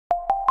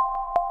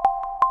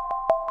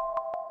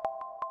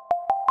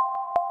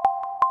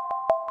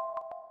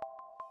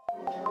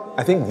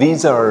I think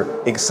these are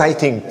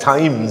exciting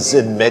times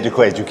in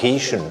medical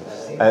education.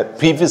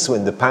 Previously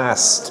in the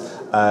past,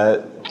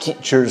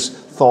 teachers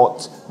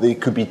thought they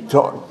could be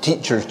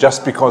teachers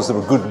just because they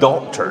were good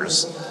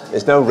doctors.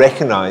 It's now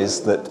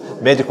recognized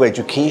that medical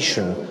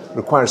education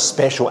requires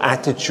special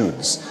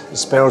attitudes,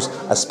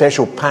 a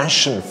special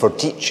passion for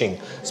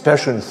teaching,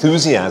 special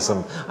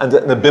enthusiasm, and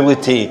an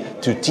ability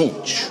to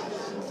teach.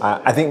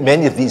 I think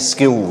many of these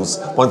skills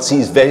one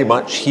sees very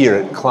much here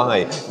at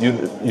CLI,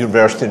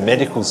 University and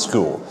Medical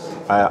School.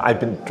 I've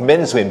been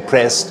tremendously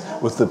impressed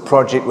with the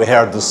project we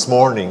heard this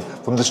morning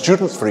from the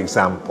students, for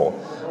example.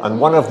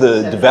 And one of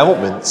the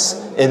developments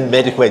in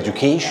medical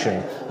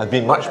education has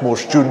been much more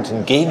student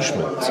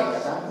engagement.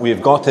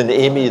 We've got in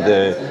AMEE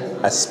the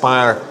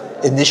Aspire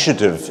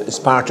initiative,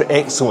 Aspire to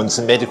Excellence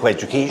in Medical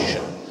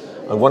Education.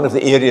 And one of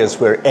the areas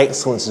where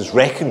excellence is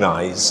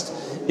recognized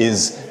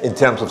is in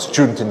terms of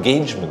student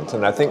engagement.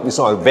 And I think we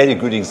saw a very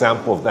good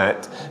example of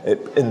that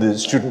in the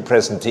student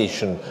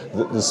presentation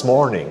this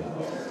morning.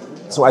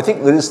 So I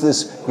think there is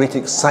this great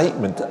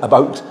excitement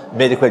about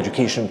medical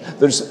education.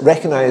 There's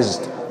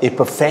recognized a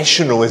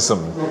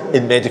professionalism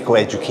in medical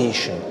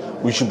education.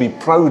 We should be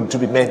proud to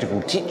be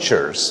medical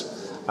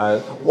teachers.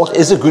 What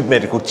is a good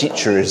medical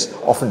teacher is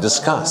often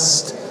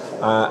discussed.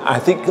 I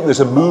think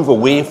there's a move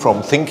away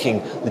from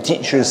thinking the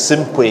teacher is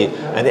simply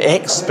an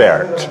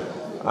expert.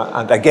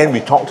 And again,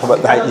 we talked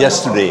about that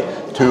yesterday,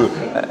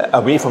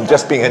 away from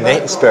just being an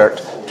expert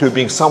to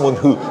being someone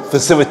who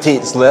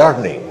facilitates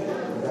learning.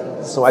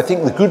 So I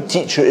think the good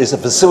teacher is a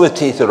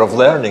facilitator of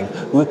learning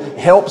who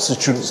helps the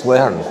students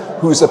learn,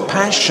 who has a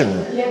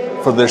passion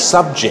for their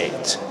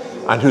subject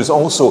and who's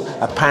also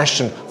a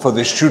passion for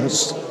the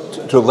students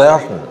to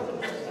learn.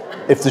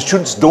 If the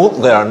students don't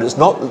learn, it's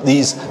not that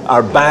these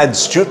are bad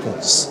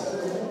students,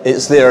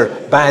 it's they're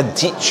bad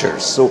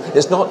teachers. So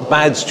it's not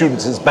bad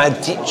students, it's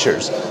bad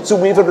teachers. So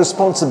we have a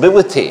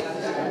responsibility.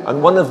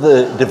 And one of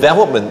the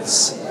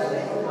developments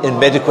in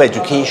medical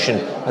education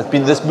has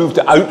been this move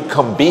to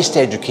outcome-based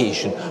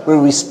education, where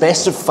we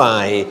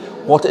specify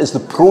what is the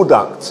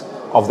product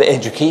of the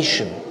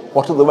education,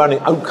 what are the learning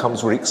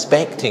outcomes we're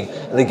expecting.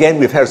 And again,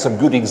 we've heard some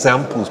good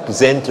examples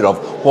presented of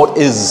what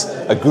is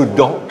a good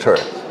doctor.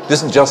 It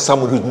isn't just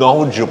someone who's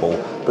knowledgeable,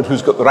 but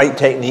who's got the right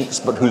techniques,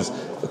 but who's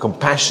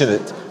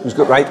compassionate, who's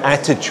got right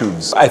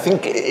attitudes. I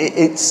think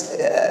it's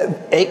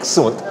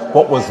excellent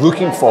what one's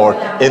looking for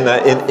in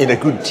a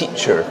good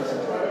teacher.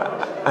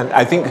 And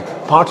I think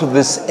part of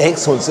this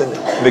excellence in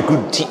a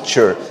good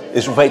teacher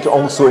is reflected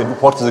also in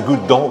what is a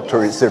good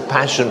doctor. It's their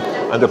passion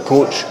and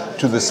approach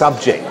to the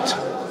subject.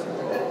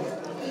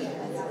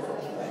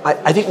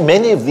 I think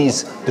many of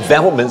these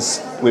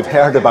developments we've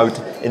heard about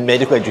in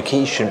medical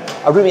education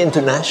are really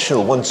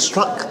international. One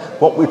struck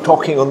what we're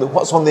talking on,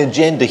 what's on the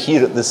agenda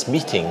here at this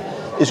meeting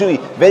is really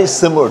very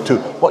similar to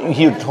what you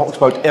hear talked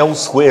about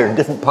elsewhere in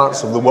different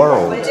parts of the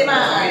world.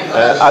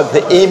 At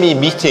the AMEE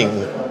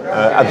meeting,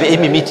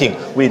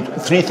 we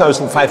had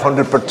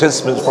 3,500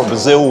 participants from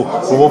Brazil,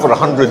 from over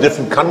 100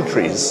 different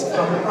countries,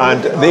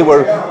 and they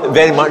were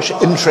very much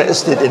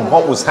interested in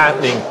what was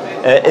happening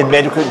in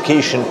medical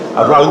education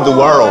around the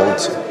world.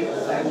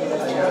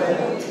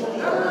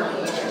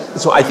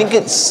 So I think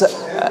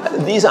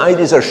these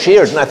ideas are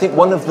shared, and I think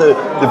one of the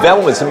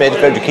developments in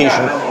medical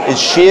education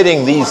is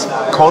sharing these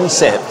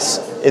concepts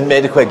in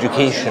medical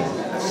education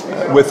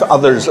with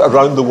others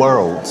around the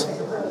world.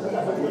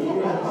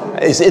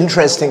 It's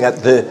interesting at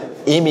the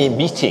AMEE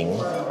meeting,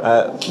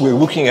 we're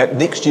looking at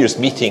next year's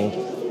meeting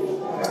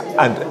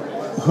and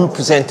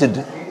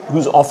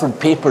who's offered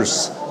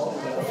papers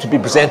to be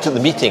presented at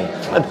the meeting.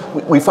 And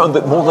we found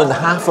that more than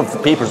half of the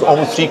papers,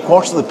 almost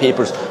 3/4 of the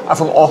papers, are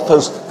from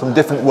authors from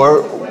different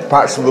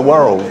parts of the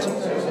world.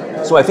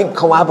 So I think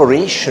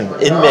collaboration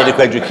in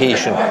medical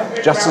education,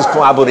 just as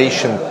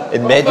collaboration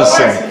in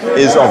medicine,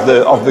 is of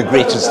the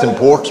greatest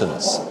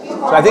importance.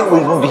 So I think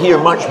we're going to hear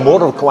much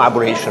more of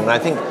collaboration. I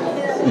think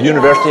the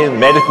university and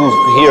medicals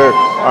here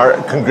are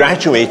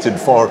congratulated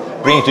for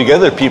bringing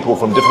together people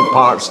from different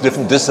parts,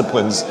 different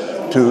disciplines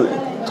to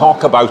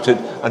talk about it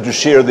and to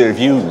share their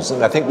views.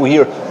 And I think we'll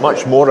hear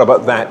much more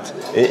about that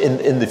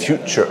in the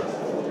future.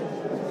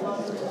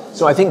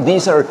 So I think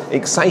these are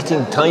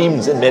exciting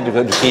times in medical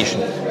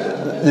education.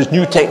 There's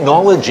new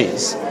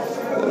technologies,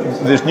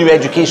 there's new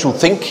educational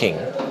thinking,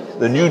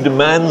 the new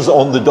demands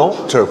on the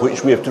doctor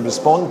which we have to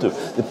respond to.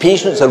 The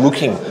patients are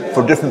looking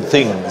for different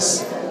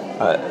things.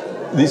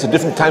 These are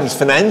different times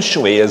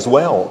financially as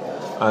well,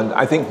 and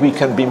I think we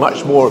can be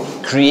much more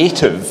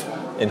creative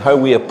in how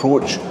we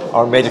approach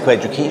our medical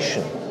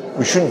education.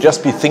 We shouldn't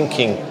just be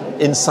thinking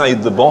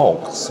inside the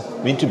box.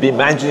 We need to be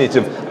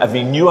imaginative,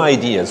 having new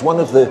ideas. One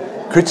of the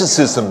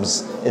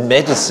criticisms in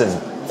medicine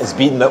has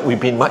been that we've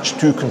been much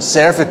too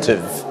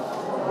conservative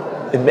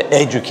in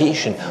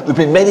education. There have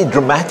been many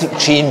dramatic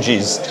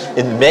changes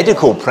in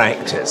medical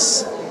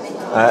practice,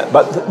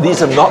 but these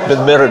have not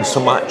been mirrored so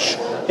much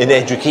in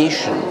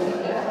education.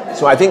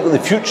 So I think in the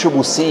future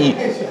we'll see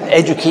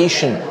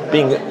education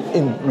being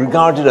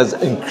regarded as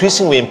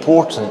increasingly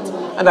important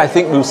And I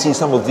think we'll see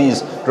some of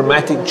these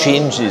dramatic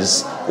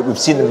changes that we've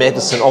seen in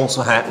medicine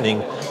also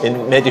happening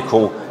in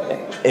medical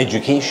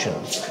education.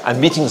 And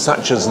meetings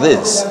such as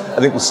this, I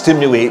think, will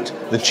stimulate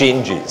the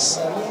changes.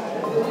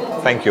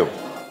 Thank you.